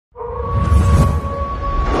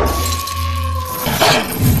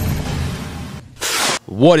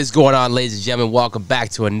What is going on, ladies and gentlemen? Welcome back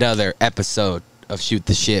to another episode of Shoot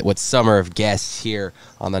the Shit with Summer of Guests here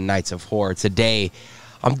on the Nights of Horror. Today,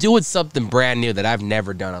 I'm doing something brand new that I've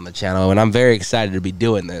never done on the channel, and I'm very excited to be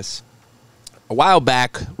doing this. A while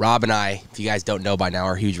back, Rob and I, if you guys don't know by now,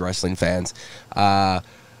 are huge wrestling fans.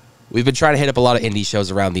 We've been trying to hit up a lot of indie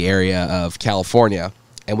shows around the area of California,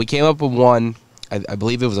 and we came up with one, I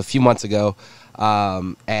believe it was a few months ago,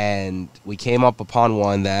 and we came up upon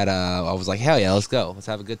one that I was like, hell yeah, let's go. Let's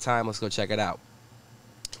have a good time. Let's go check it out.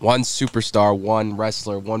 One superstar, one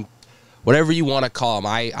wrestler, one whatever you want to call them.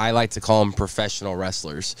 I like to call them professional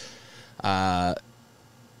wrestlers.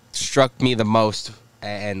 Struck me the most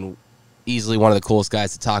and easily one of the coolest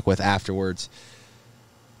guys to talk with afterwards.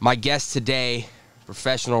 My guest today,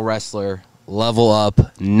 professional wrestler, Level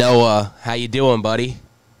Up, Noah. How you doing, buddy?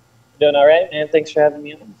 Doing all right, man. Thanks for having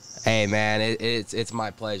me on. Hey, man, it's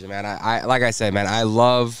my pleasure, man. I like I said, man, I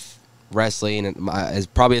love wrestling as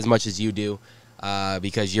probably as much as you do,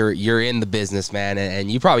 because you're in the business, man,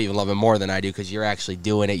 and you probably even love it more than I do because you're actually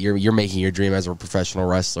doing it. You're making your dream as a professional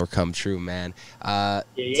wrestler come true, man. Yeah.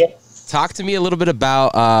 Talk to me a little bit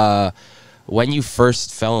about when you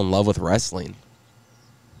first fell in love with wrestling.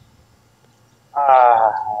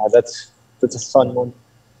 That's a fun one.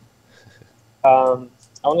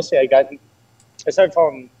 I want to say I started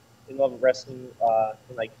falling in love with wrestling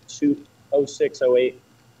in like 2006, 08.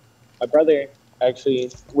 My brother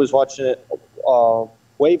actually was watching it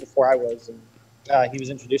way before I was, and he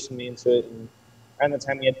was introducing me into it. And around the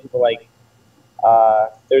time we had people like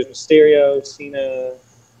there's Mysterio, Cena,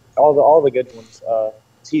 all the good ones,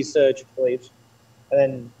 Batista, Triple H, and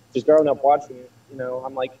then just growing up watching it, you know,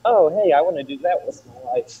 I'm like, oh hey, I want to do that with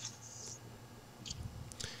my life.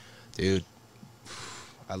 Dude,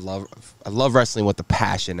 I love wrestling with the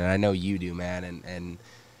passion, and I know you do, man. And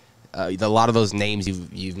a lot of those names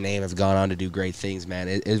you've named have gone on to do great things,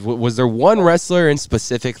 man. Was there one wrestler in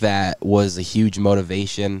specific that was a huge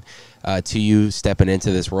motivation to you stepping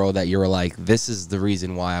into this world that you were like, this is the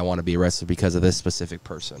reason why I want to be a wrestler because of this specific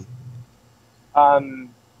person?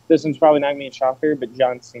 This one's probably not gonna be a shocker, but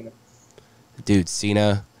John Cena. Dude,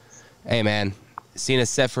 Cena. Hey, man, Cena's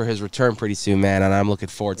set for his return pretty soon, man, and I'm looking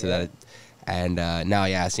forward to that. And now,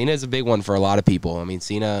 yeah, Cena is a big one for a lot of people. I mean,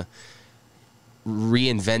 Cena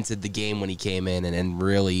reinvented the game when he came in and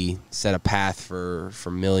really set a path for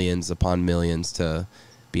millions upon millions to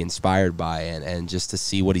be inspired by, and just to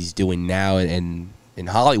see what he's doing now in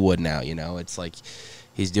Hollywood now, you know, it's like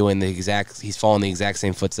he's following the exact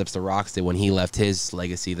same footsteps The Rock did when he left his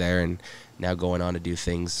legacy there, and now going on to do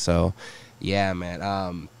things. So, yeah,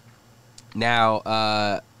 man.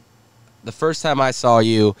 Now, the first time I saw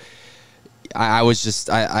you, I was just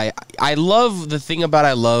I love the thing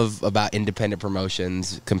about independent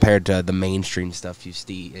promotions compared to the mainstream stuff you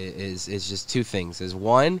see is just two things. Is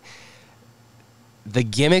one, the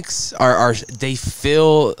gimmicks are they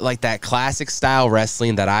feel like that classic style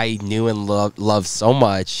wrestling that I knew and loved so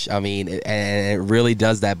much. I mean, and it really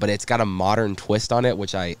does that, but it's got a modern twist on it,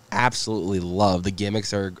 which I absolutely love. The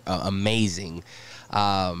gimmicks are amazing,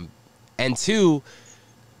 and two,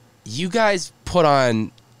 you guys put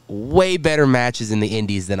on way better matches in the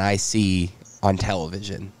indies than I see on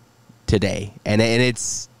television today, and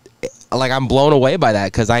it's like I'm blown away by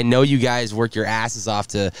that because I know you guys work your asses off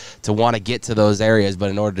to want to get to those areas, but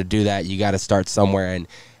in order to do that, you got to start somewhere. And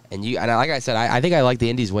like I said, I think I like the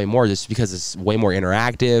indies way more just because it's way more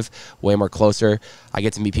interactive, way more closer. I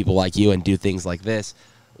get to meet people like you and do things like this.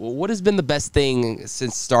 What has been the best thing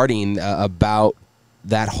since starting about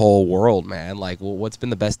that whole world, man? Like, what's been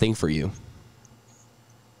the best thing for you?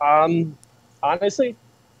 Honestly,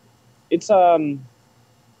 it's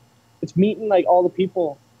meeting like all the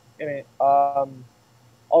people in it,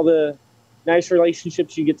 all the nice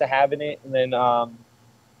relationships you get to have in it, and then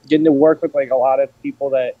getting to work with like a lot of people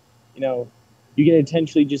that, you know, you can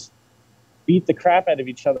intentionally just beat the crap out of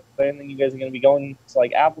each other, and then you guys are going to be going to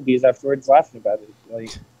like Applebee's afterwards laughing about it.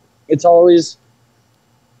 Like, it's always,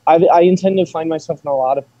 I intend to find myself in a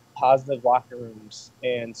lot of positive locker rooms,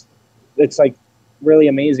 and it's like really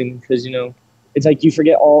amazing because, you know, it's like you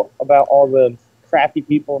forget all about all the crappy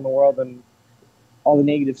people in the world and all the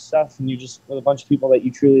negative stuff, and you just with a bunch of people that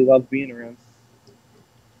you truly love being around.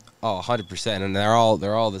 Oh, 100%. And they're all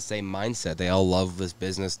the same mindset. They all love this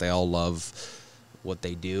business. They all love what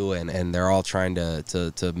they do, and they're all trying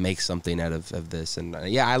to make something out of this. And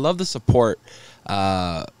yeah, I love the support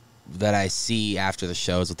that I see after the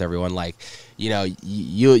shows with everyone. Like, you know,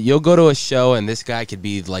 you'll go to a show and this guy could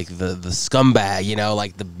be like the scumbag, you know,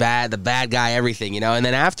 like the bad guy, everything, you know, and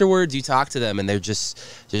then afterwards you talk to them and they're just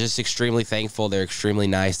extremely thankful. They're extremely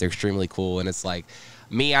nice. They're extremely cool. And it's like,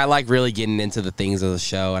 Me, I like really getting into the things of the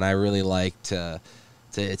show, and I really like to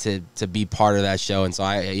be part of that show. And so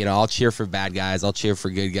I'll cheer for bad guys, I'll cheer for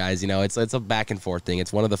good guys. It's a back and forth thing.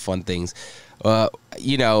 It's one of the fun things.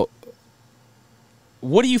 You know,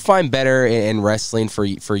 what do you find better in wrestling for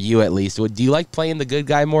you at least? Do you like playing the good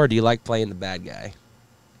guy more, or do you like playing the bad guy?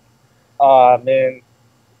 Man,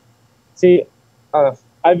 see,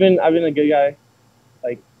 I've been a good guy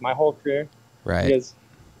like my whole career. Right. Because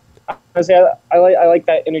honestly, I like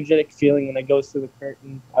that energetic feeling when I go through the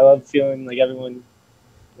curtain. I love feeling like everyone,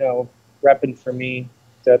 repping for me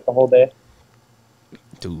throughout the whole day.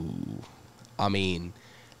 Dude, I mean,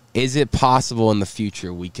 is it possible in the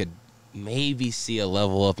future we could maybe see a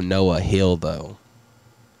level up Noah Hill though?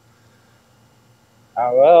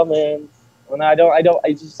 Well, man, when I don't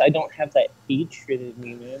have that hatred in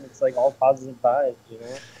me, man. It's like all positive vibes,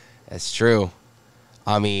 That's true.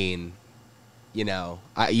 I mean,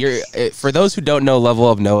 for those who don't know Level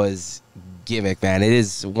Up Noah's gimmick, man, it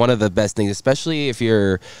is one of the best things, especially if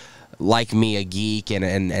you're like me, a geek and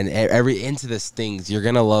every into this things. You're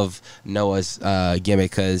gonna love Noah's gimmick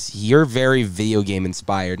because you're very video game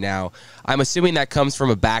inspired. Now, I'm assuming that comes from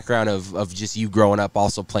a background of just you growing up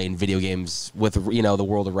also playing video games with the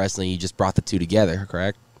world of wrestling. You just brought the two together,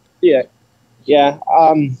 correct? Yeah.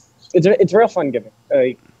 It's a real fun gimmick.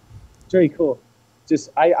 Like, it's very cool. Just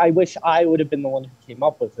I wish I would have been the one who came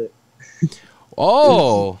up with it.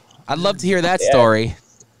 Oh, I'd love to hear that story.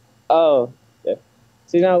 Oh, yeah.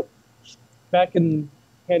 So back in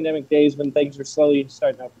pandemic days when things were slowly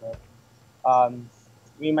starting to open up,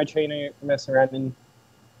 me and my trainer were messing around, and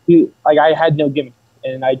I had no gimmick,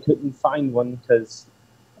 and I couldn't find one because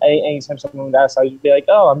anytime someone would ask, I'd be like,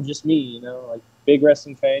 "Oh, I'm just me," like big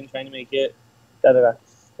wrestling fan trying to make it. Da da da. And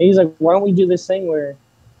he's like, "Why don't we do this thing where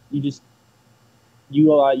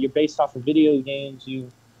you're based off of video games? You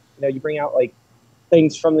bring out like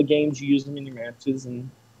things from the games, you use them in your matches, and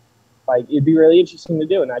like it'd be really interesting to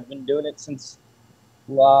do." And I've been doing it since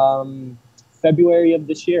February of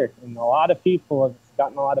this year, and a lot of people I've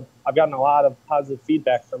gotten a lot of positive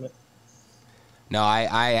feedback from it. No,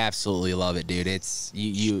 I absolutely love it, dude. It's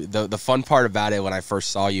the fun part about it when I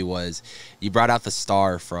first saw you was you brought out the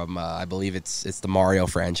star from I believe it's the Mario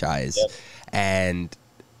franchise. Yep. And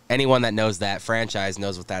anyone that knows that franchise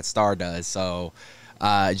knows what that star does. So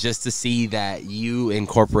just to see that you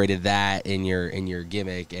incorporated that in your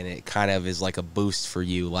gimmick, and it kind of is like a boost for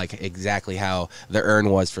you, like exactly how the urn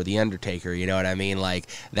was for the Undertaker. You know what I mean? Like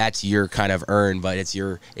that's your kind of urn, but it's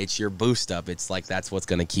your boost up. It's like that's what's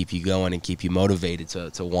going to keep you going and keep you motivated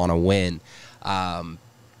to want to win.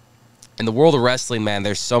 In the world of wrestling, man,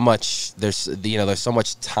 there's so much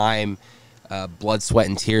time, blood, sweat,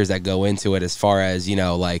 and tears that go into it, as far as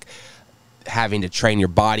like having to train your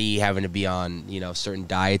body, having to be on certain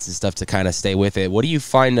diets and stuff to kind of stay with it. What do you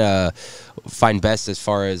find best as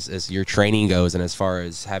far as your training goes, and as far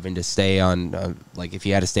as having to stay on like if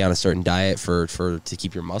you had to stay on a certain diet to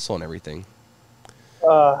keep your muscle and everything?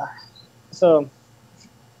 So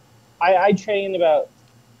I train about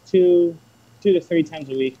two to three times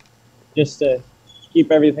a week just to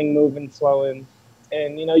keep everything moving, flowing,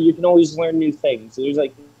 and you can always learn new things. There's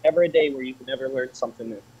like never a day where you can never learn something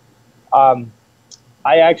new.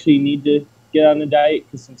 I actually need to get on a diet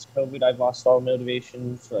because since COVID, I've lost all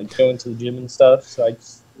motivation for like going to the gym and stuff. So I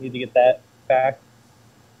just need to get that back.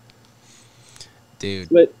 Dude.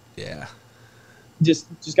 But yeah, just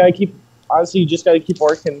gotta keep. Honestly, you just gotta keep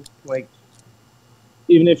working. Like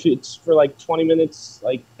even if it's for like 20 minutes,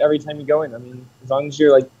 like every time you go in. I mean, as long as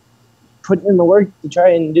you're like putting in the work to try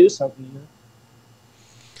and do something.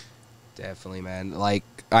 Definitely, man. Like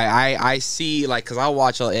I see, like, because I'll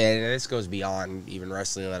watch, and this goes beyond even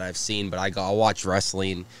wrestling that I've seen, but I'll watch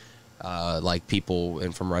wrestling, like people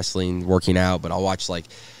and from wrestling working out, but I'll watch, like,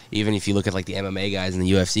 even if you look at like the MMA guys and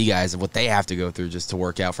the UFC guys and what they have to go through just to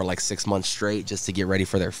work out for like 6 months straight just to get ready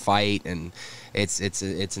for their fight, and it's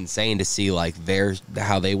insane to see like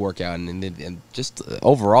how they work out, and just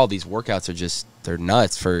overall these workouts are they're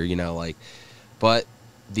nuts for but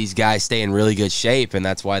these guys stay in really good shape, and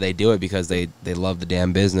that's why they do it, because they love the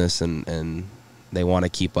damn business, and they want to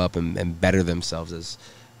keep up and better themselves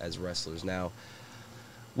as wrestlers. Now,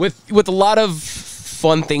 with a lot of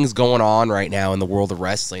fun things going on right now in the world of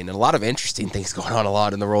wrestling, and a lot of interesting things going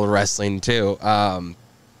on in the world of wrestling too.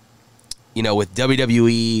 With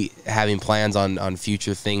WWE having plans on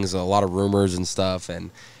future things, a lot of rumors and stuff,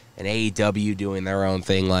 and AEW doing their own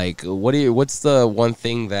thing. Like, what's the one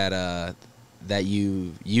thing that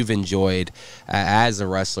you've enjoyed as a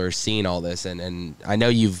wrestler, seeing all this? And I know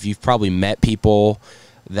you've probably met people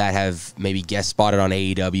that have maybe guest spotted on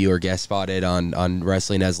AEW or guest spotted on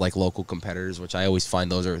wrestling as like local competitors, which I always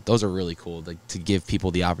find those are really cool, like, to give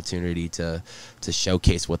people the opportunity to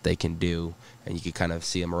showcase what they can do, and you can kind of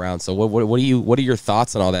see them around. So what are your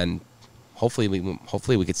thoughts on all that? And hopefully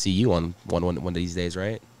we could see you on one of these days,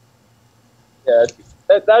 right? Yeah,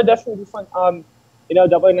 that would definitely be fun.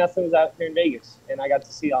 Double or Nothing was out here in Vegas, and I got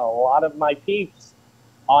to see a lot of my peeps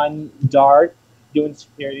on Dark doing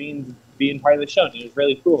security and being part of the show. And it was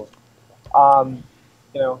really cool.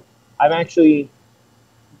 I've actually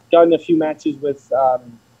done a few matches with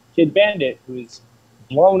Kid Bandit, who's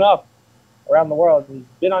blown up around the world. He's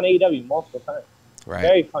been on AEW multiple times. Right.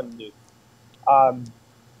 Very fun dude.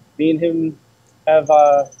 Me and him have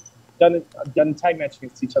done a tag match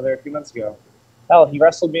against each other a few months ago. Hell, he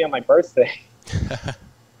wrestled me on my birthday.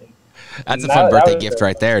 That's a fun birthday gift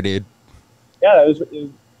right there, dude. Yeah, it was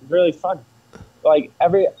really fun. Like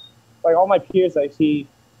all my peers I see,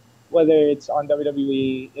 whether it's on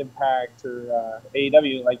WWE, Impact, or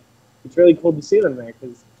AEW, like, it's really cool to see them there,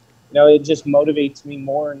 because it just motivates me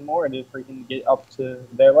more and more to freaking get up to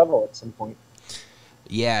their level at some point.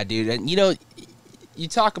 Yeah, dude, and you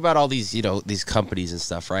talk about all these these companies and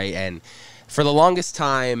stuff, right? And for the longest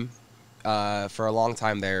time, for a long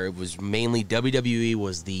time there, it was mainly WWE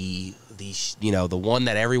was the one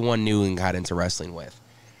that everyone knew and got into wrestling with.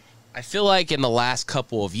 I feel like in the last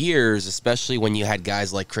couple of years, especially when you had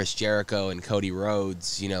guys like Chris Jericho and Cody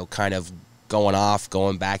Rhodes, kind of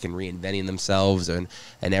going back and reinventing themselves and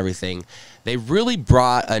everything, they really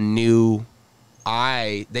brought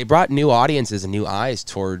they brought new audiences and new eyes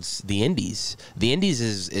towards the indies. The indies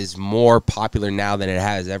is more popular now than it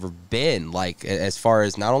has ever been, like, as far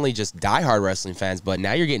as not only just diehard wrestling fans, but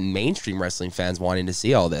now you're getting mainstream wrestling fans wanting to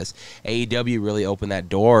see all this. AEW really opened that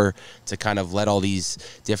door to kind of let all these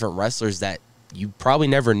different wrestlers that you probably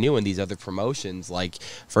never knew in these other promotions. Like,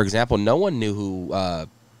 for example, no one knew who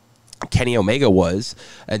Kenny Omega was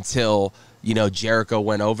until Jericho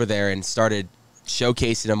went over there and started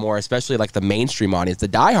showcasing him more, especially like the mainstream audience. The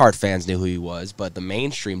diehard fans knew who he was, but the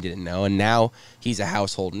mainstream didn't know, and now he's a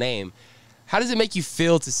household name. How does it make you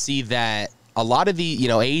feel to see that a lot of the,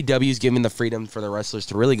 AEW is giving the freedom for the wrestlers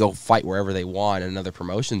to really go fight wherever they want and other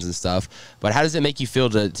promotions and stuff, but how does it make you feel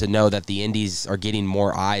to know that the indies are getting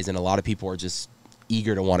more eyes and a lot of people are just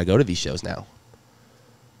eager to want to go to these shows now?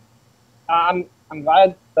 I'm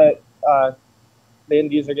glad that the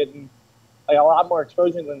indies are getting a lot more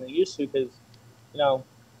exposure than they used to, because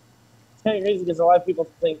it's kind of crazy, because a lot of people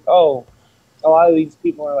think, a lot of these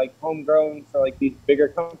people are like homegrown for like these bigger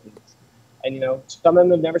companies, and some of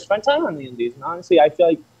them have never spent time on the indies. And honestly, I feel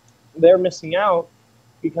like they're missing out,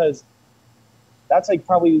 because that's like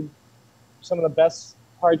probably some of the best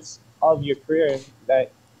parts of your career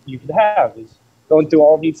that you could have, is going through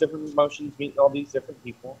all these different promotions, meeting all these different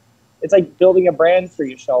people. It's like building a brand for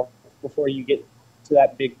yourself before you get to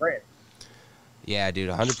that big brand. Yeah, dude,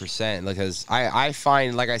 100%. Because I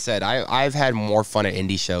find, like I said, I've had more fun at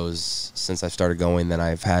indie shows since I've started going than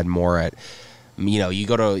I've had more at, you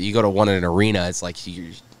go to one in an arena. It's like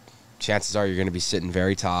chances are you're going to be sitting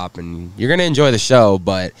very top and you're going to enjoy the show.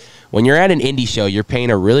 But when you're at an indie show, you're paying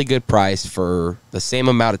a really good price for the same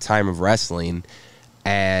amount of time of wrestling,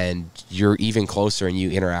 and you're even closer and you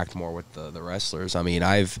interact more with the wrestlers. I mean,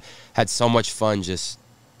 I've had so much fun just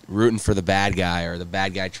rooting for the bad guy, or the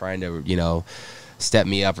bad guy trying to step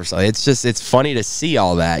me up or something. It's funny to see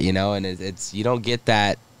all that, and it's you don't get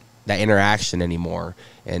that interaction anymore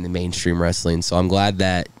in the mainstream wrestling. So I'm glad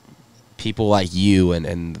that people like you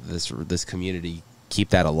and this community keep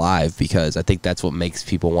that alive, because I think that's what makes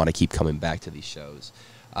people want to keep coming back to these shows.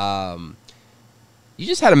 You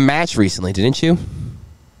just had a match recently, didn't you?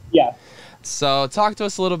 Yeah. So talk to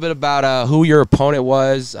us a little bit about who your opponent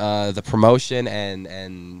was, the promotion,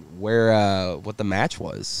 and where what the match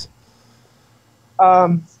was.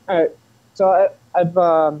 All right. So I've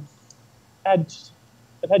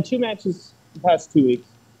had two matches the past 2 weeks.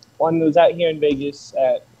 One was out here in Vegas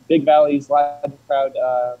at Big Valley's Loud and Proud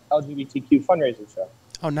LGBTQ fundraiser show.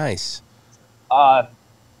 Oh, nice.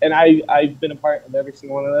 And I've been a part of every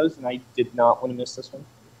single one of those, and I did not want to miss this one.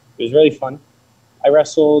 It was really fun. I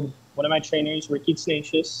wrestled one of my trainers, Ricky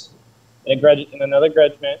Tenacious, in another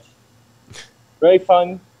grudge match. Very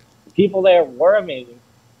fun. The people there were amazing.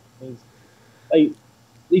 It was, like,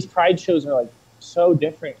 these Pride shows are like so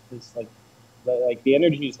different. It's like the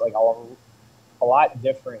energy is like a lot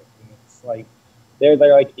different. And it's like they're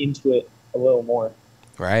like into it a little more.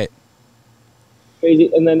 Right.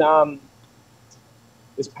 Crazy. And then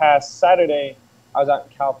this past Saturday, I was out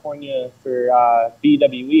in California for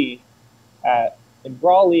BWE in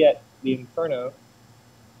Brawley at the Inferno,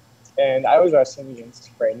 and I was wrestling against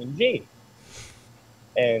Brandon G.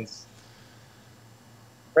 And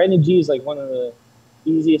Brandon G is like one of the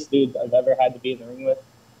easiest dudes I've ever had to be in the ring with.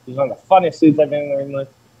 He's one of the funnest dudes I've been in the ring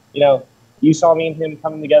with. You know, you saw me and him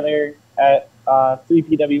coming together at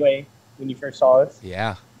 3PWA when you first saw us.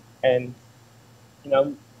 Yeah. And, you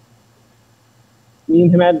know, me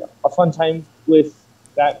and him had a fun time with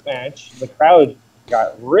that match. The crowd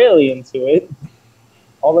got really into it.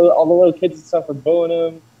 All the little kids and stuff were booing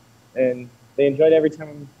him, and they enjoyed every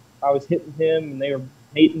time I was hitting him, and they were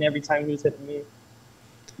hating every time he was hitting me.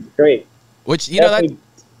 Great. Which, you know,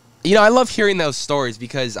 I love hearing those stories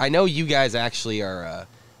because I know you guys actually are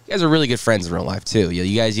you guys are really good friends in real life too.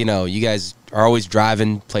 You guys are always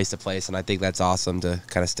driving place to place, and I think that's awesome to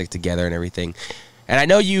kind of stick together and everything. And I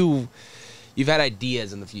know you've had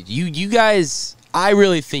ideas in the future. You guys, I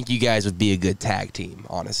really think you guys would be a good tag team,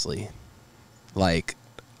 honestly. Like,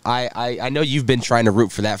 I know you've been trying to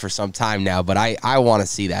root for that for some time now, but I want to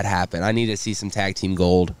see that happen. I need to see some tag team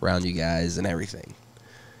gold around you guys and everything.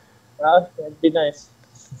 It'd be nice.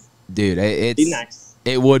 Dude, Be nice.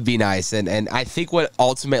 It would be nice, and I think what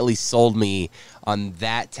ultimately sold me on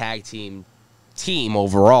that tag team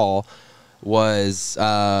overall was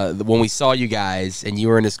when we saw you guys and you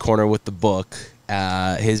were in his corner with the book,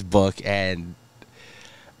 his book, and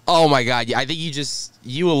oh my God, I think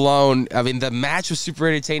you alone. I mean, the match was super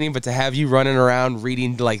entertaining, but to have you running around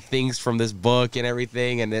reading like things from this book and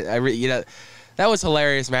everything, and that was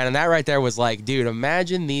hilarious, man. And that right there was like, dude,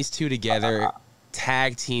 imagine these two together.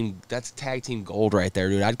 Tag team, that's tag team gold right there,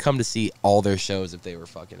 dude. I'd come to see all their shows if they were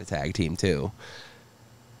fucking a tag team too.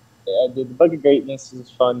 Yeah, dude, the Book of Greatness is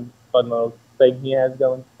fun little thing he has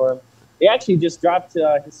going for him. He actually just dropped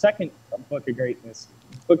his second Book of Greatness,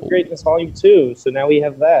 Book of Greatness Volume 2. So now we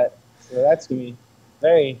have that. So that's gonna be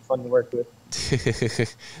very fun to work with.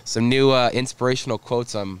 Some new inspirational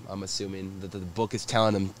quotes. I'm assuming that the book is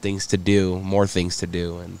telling him things to do, more things to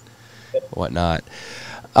do, and whatnot.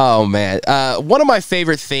 Oh man, one of my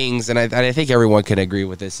favorite things, and I think everyone can agree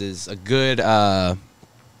with this, is a good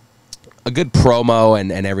promo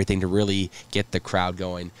and everything to really get the crowd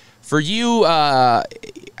going. For you, how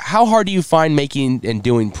hard do you find making and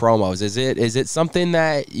doing promos? Is it something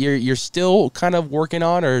that you're still kind of working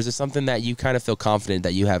on, or is it something that you kind of feel confident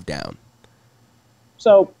that you have down?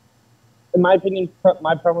 So, in my opinion,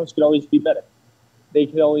 my promos could always be better. They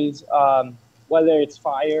could always. Whether it's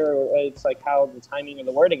fire or it's like how the timing or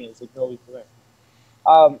the wording is, it can always be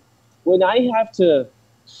there. When I have to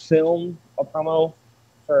film a promo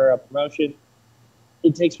for a promotion,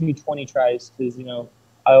 it takes me 20 tries because, you know,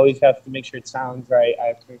 I always have to make sure it sounds right. I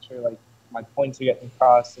have to make sure, like, my points are getting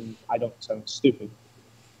across and I don't sound stupid.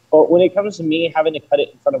 But when it comes to me having to cut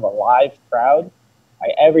it in front of a live crowd,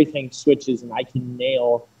 everything switches and I can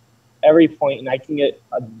nail every point and I can get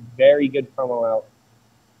a very good promo out.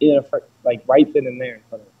 Like right then and there in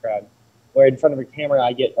front of the crowd, where in front of a camera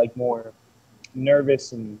I get like more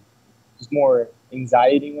nervous and just more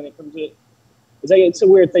anxiety when it comes to it. It's a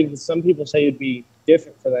weird thing. Some people say it'd be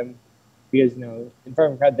different for them because, you know, in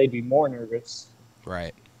front of a crowd they'd be more nervous.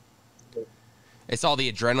 Right. It's all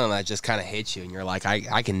the adrenaline that just kind of hits you, and you're like,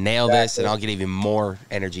 I can nail this, and I'll get even more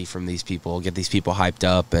energy from these people, get these people hyped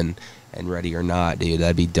up and ready or not, dude.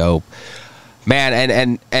 That'd be dope.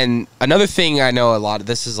 Man, and another thing I know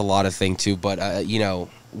this is a lot of thing too, but you know,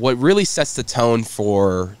 what really sets the tone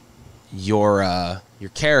for your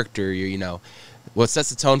character, you know, what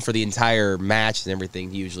sets the tone for the entire match and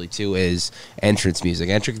everything usually too is entrance music.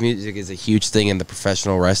 Entrance music is a huge thing in the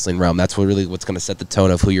professional wrestling realm. That's what's going to set the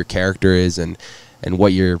tone of who your character is and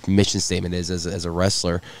what your mission statement is as a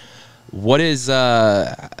wrestler. What is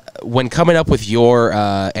when coming up with your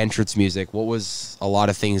entrance music? What was a lot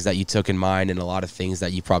of things that you took in mind and a lot of things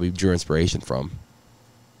that you probably drew inspiration from?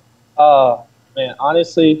 Oh man,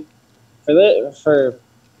 honestly, for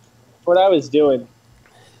what I was doing,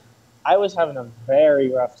 I was having a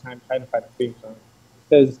very rough time trying to find a theme song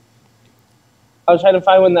because I was trying to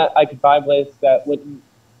find one that I could vibe with that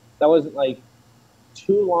wasn't like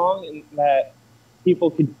too long and that people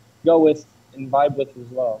could go with and vibe with as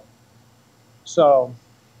well. So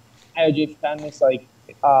I just found this like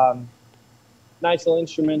nice little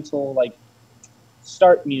instrumental like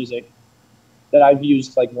start music that I've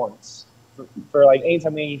used like once for like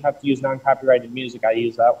anytime you have to use non-copyrighted music, I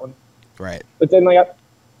use that one. Right. But then like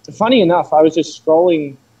funny enough, I was just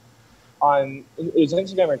scrolling on it was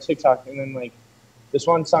Instagram or TikTok, and then like this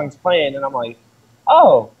one song's playing, and I'm like,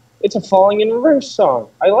 oh, it's a Falling in Reverse song.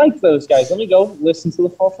 I like those guys. Let me go listen to the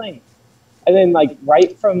full thing. And then, like,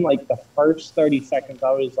 right from, like, the first 30 seconds, I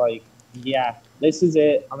was like, yeah, this is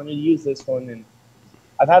it. I'm going to use this one. And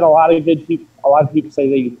I've had a lot of good people. A lot of people say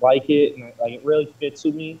they like it and like it really fits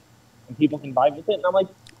with me, and people can vibe with it. And I'm like,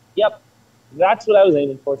 yep, that's what I was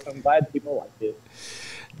aiming for. So I'm glad people liked it.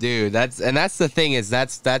 Dude, that's the thing is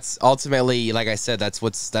that's ultimately, like I said, that's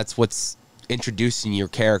what's introducing your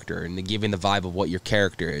character and giving the vibe of what your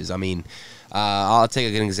character is. I mean, I'll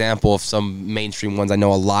take an example of some mainstream ones I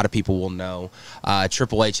know a lot of people will know.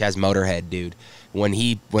 Triple H has Motorhead, dude. When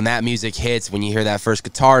that music hits, when you hear that first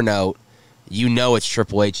guitar note, you know it's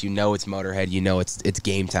Triple H, you know it's Motorhead, you know it's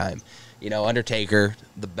game time. You know, Undertaker,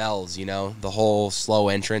 the bells, you know, the whole slow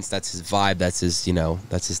entrance, that's his vibe, that's his, you know,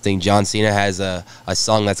 that's his thing. John Cena has a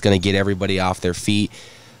song that's going to get everybody off their feet.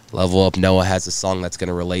 Level Up Noah has a song that's going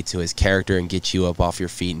to relate to his character and get you up off your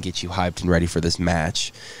feet and get you hyped and ready for this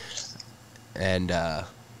match. And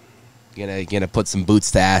gonna put some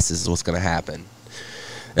boots to asses is what's going to happen.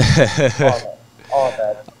 All of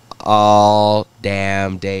that. All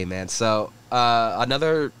damn day, man. So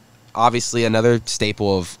another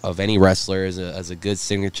staple of any wrestler is a good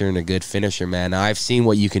signature and a good finisher, man. Now, I've seen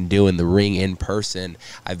what you can do in the ring in person.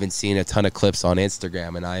 I've been seeing a ton of clips on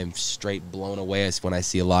Instagram, and I am straight blown away when I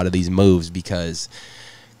see a lot of these moves because,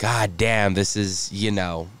 god damn, this is, you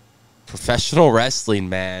know, professional wrestling,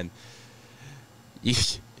 man.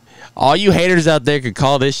 All you haters out there could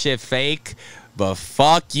call this shit fake, but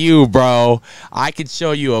fuck you, bro. I could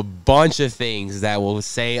show you a bunch of things that will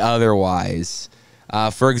say otherwise.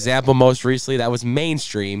 For example, most recently, that was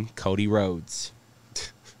mainstream Cody Rhodes.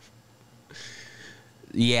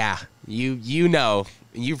 Yeah, you know.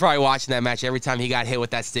 You're probably watching that match every time he got hit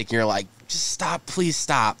with that stick, and you're like, just stop, please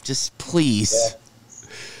stop. Just please. Yeah.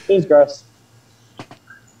 It was gross.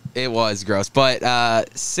 It was gross. But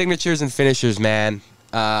signatures and finishers, man.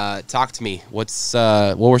 Talk to me. What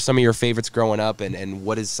were some of your favorites growing up, and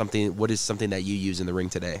what is something that you use in the ring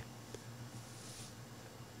today?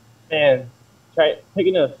 Man, try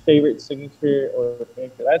picking a favorite signature or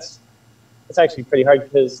finisher. That's actually pretty hard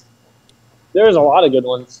because there's a lot of good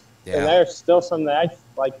ones, and there's still some that I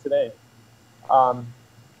like today. Common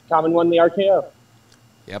one, the RKO.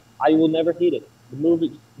 Yep. I will never hate it. The move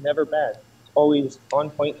is never bad. It's always on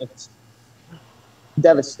point. It's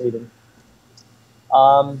devastating.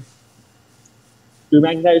 Drew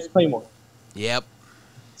McIntyre's Claymore. Yep.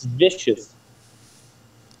 It's vicious.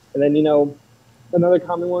 And then, you know, another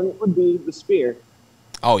common one would be the spear.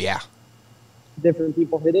 Oh, yeah. Different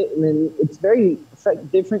people hit it, and then it's very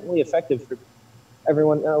differently effective for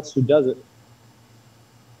everyone else who does it.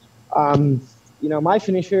 You know, my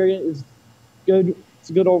finisher is good. It's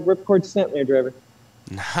a good old ripcord Snapmare driver.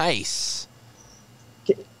 Nice.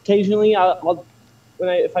 Occasionally,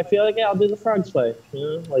 if I feel like it, I'll do the frog splash. You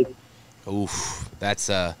know, like. Oof, that's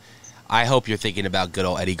I hope you're thinking about good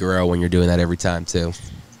old Eddie Guerrero when you're doing that every time too.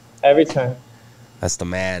 Every time. That's the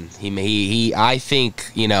man. He I think,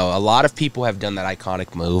 you know, a lot of people have done that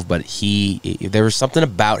iconic move, but there was something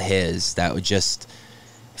about his that just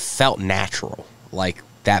felt natural. Like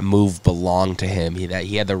that move belonged to him.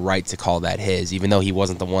 He had the right to call that his, even though he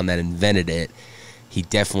wasn't the one that invented it. He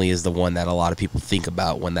definitely is the one that a lot of people think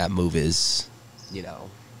about when that move is, you know,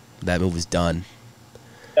 that move is done.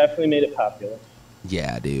 Definitely made it popular.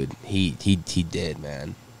 Yeah, dude. He did,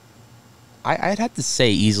 man. I'd have to say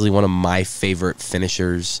easily one of my favorite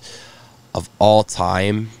finishers of all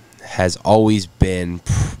time has always been,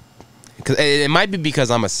 cause it might be because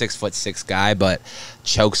I'm a 6'6" guy, but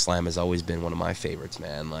chokeslam has always been one of my favorites,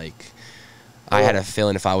 man. Like, I had a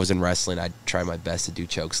feeling if I was in wrestling, I'd try my best to do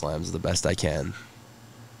chokeslams the best I can.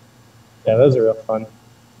 Yeah, those are real fun.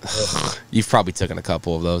 You've probably taken a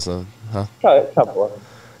couple of those, huh? Probably a couple of them.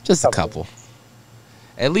 Just a couple.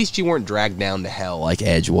 At least you weren't dragged down to hell like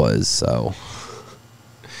Edge was, so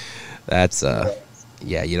that's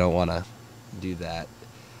yeah, you don't want to do that.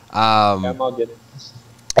 Yeah, I'm all good.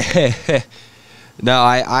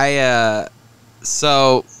 No,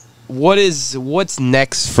 so what's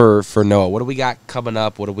next for Noah? What do we got coming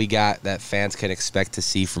up? What do we got that fans can expect to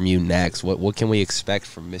see from you next? What can we expect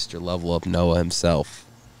from Mr. Level Up Noah himself?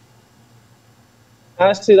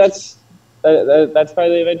 Honestly, that's probably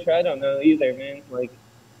the adventure. I don't know either, man. Like,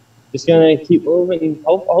 just gonna keep moving.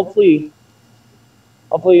 Hopefully,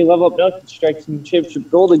 Level Up Noah can strike some championship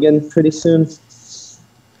gold again pretty soon.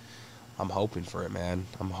 I'm hoping for it, man.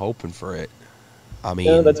 I'm hoping for it. I mean,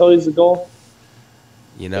 yeah, that's always the goal.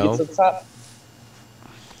 You know, to the top.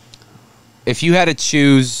 If you had to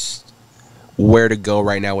choose where to go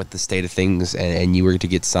right now with the state of things, and you were to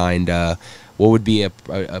get signed, what would be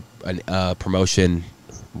a promotion,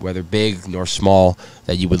 whether big nor small,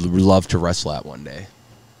 that you would love to wrestle at one day?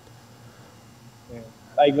 Yeah.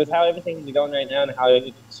 Like with how everything's going right now and how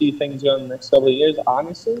I see things going in the next couple of years,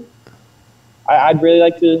 honestly, I'd really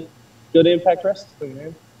like to go to Impact Wrestling,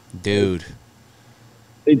 man. Dude.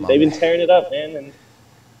 They've been tearing it up, man. And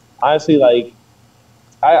honestly, like,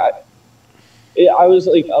 I was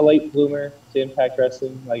like a late bloomer to Impact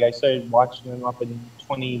Wrestling. Like, I started watching them up in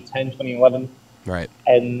 2010, 2011. Right.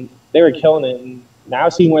 And they were killing it. And now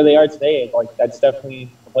seeing where they are today, like, that's definitely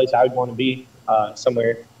a place I would want to be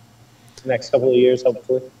somewhere the next couple of years,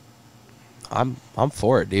 hopefully. I'm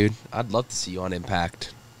for it, dude. I'd love to see you on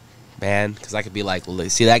Impact, man, because I could be like,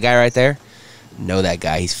 see that guy right there? Know that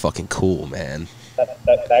guy. He's fucking cool, man. That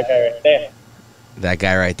guy right there. That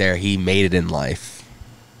guy right there, he made it in life.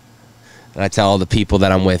 And I tell all the people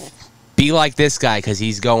that I'm with, be like this guy because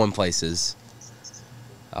he's going places.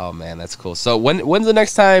 Oh, man, that's cool. So when's the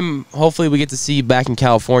next time, hopefully, we get to see you back in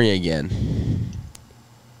California again?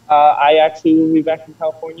 I actually will be back in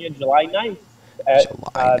California July 9th at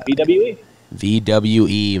VWE.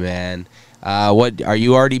 VWE, man. What are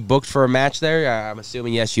you already booked for a match there? I'm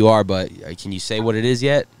assuming yes, you are. But can you say what it is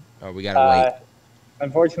yet? Or we gotta wait.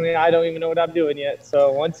 Unfortunately, I don't even know what I'm doing yet.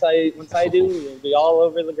 So once I do, it'll be all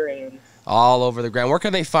over the ground. All over the ground. Where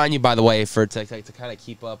can they find you, by the way, to kind of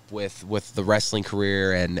keep up with the wrestling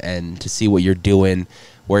career and to see what you're doing,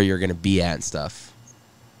 where you're gonna be at and stuff?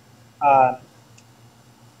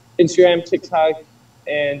 Instagram, TikTok,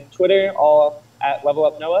 and Twitter, all at Level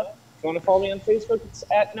Up Noah. If you want to follow me on Facebook, it's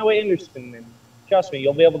at Noah Anderson. And trust me,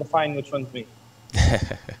 you'll be able to find which one's me.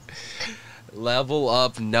 Level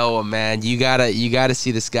Up Noah, man. You gotta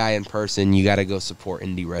see this guy in person. You gotta go support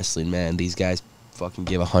indie wrestling, man. These guys fucking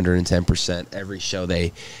give 110% every show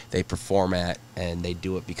they perform at, and they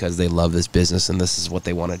do it because they love this business and this is what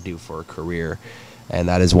they want to do for a career. And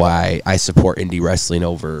that is why I support indie wrestling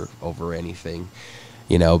over anything.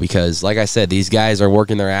 You know, because like I said, these guys are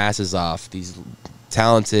working their asses off. These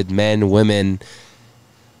talented men, women,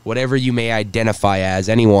 whatever you may identify as,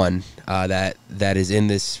 anyone that is in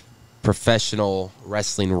this professional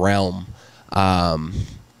wrestling realm,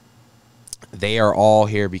 they are all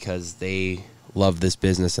here because they love this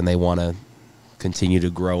business and they want to continue to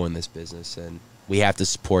grow in this business. And we have to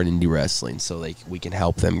support indie wrestling so we can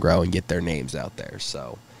help them grow and get their names out there.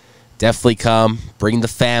 So definitely come, bring the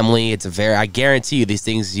family. I guarantee you these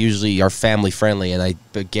things usually are family friendly, and I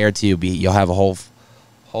guarantee you'll have a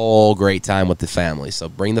whole great time with the family. So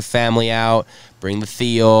bring the family out, bring the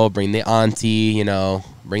Theo, bring the auntie,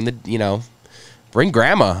 bring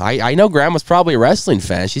grandma. I know grandma's probably a wrestling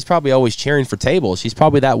fan. She's probably always cheering for tables. She's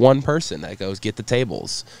probably that one person that goes get the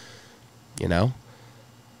tables.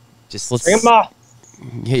 Just let's. Grandma.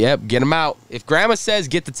 Yep, get them out. If grandma says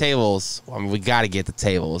get the tables, we got to get the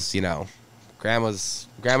tables, Grandma's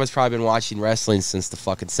probably been watching wrestling since the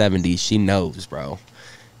fucking 70s. She knows, bro.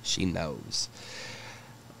 She knows.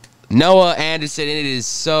 Noah Anderson, it is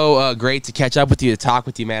so great to catch up with you, to talk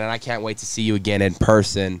with you, man, and I can't wait to see you again in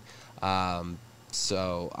person.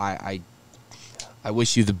 So I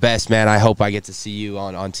wish you the best, man. I hope I get to see you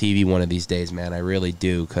on TV one of these days, man. I really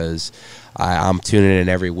do, because I'm tuning in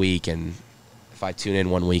every week, and if I tune in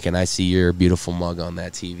one week and I see your beautiful mug on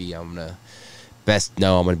that TV, I'm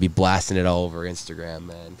gonna be blasting it all over Instagram,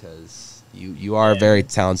 man, because you are a very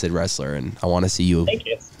talented wrestler, and I want to see you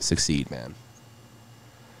succeed, man.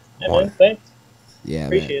 Yeah, man, thanks. Yeah,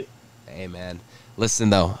 appreciate it. Hey, man. Listen,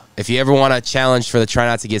 though, if you ever want a challenge for the Try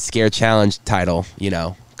Not to Get Scared challenge title,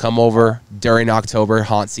 come over during October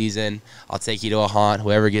haunt season. I'll take you to a haunt.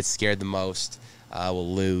 Whoever gets scared the most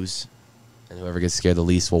will lose, and whoever gets scared the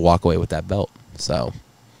least will walk away with that belt. So,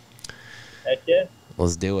 heck yeah.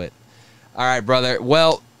 Let's do it. All right, brother.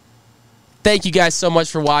 Well, thank you guys so much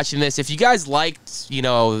for watching this. If you guys liked,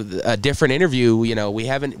 a different interview,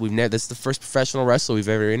 this is the first professional wrestler we've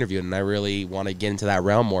ever interviewed, and I really want to get into that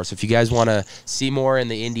realm more. So if you guys want to see more in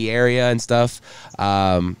the indie area and stuff,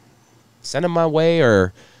 send them my way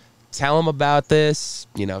or tell them about this.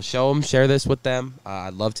 Show them, share this with them.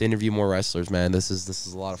 I'd love to interview more wrestlers, man. This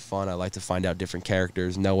is a lot of fun. I like to find out different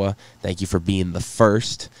characters. Noah, thank you for being the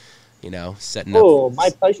first. Setting up. Oh, my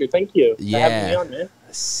pleasure. Thank you for yeah, having me on, man.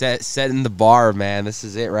 Setting the bar, man. This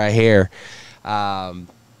is it right here.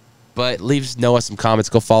 But leave Noah some comments.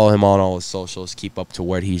 Go follow him on all his socials. Keep up to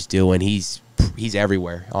what he's doing. He's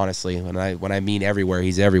everywhere. Honestly, when I mean everywhere,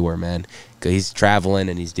 he's everywhere, man. 'Cause he's traveling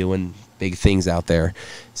and he's doing big things out there.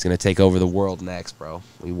 He's gonna take over the world next, bro.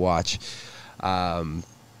 We watch.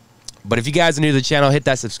 But if you guys are new to the channel, hit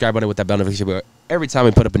that subscribe button with that bell notification every time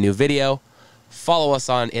we put up a new video. Follow us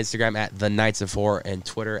on Instagram at The Knights of Horror and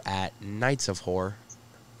Twitter at Knights of Horror.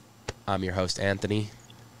 I'm your host, Anthony,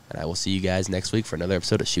 and I will see you guys next week for another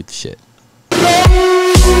episode of Shoot the Shit.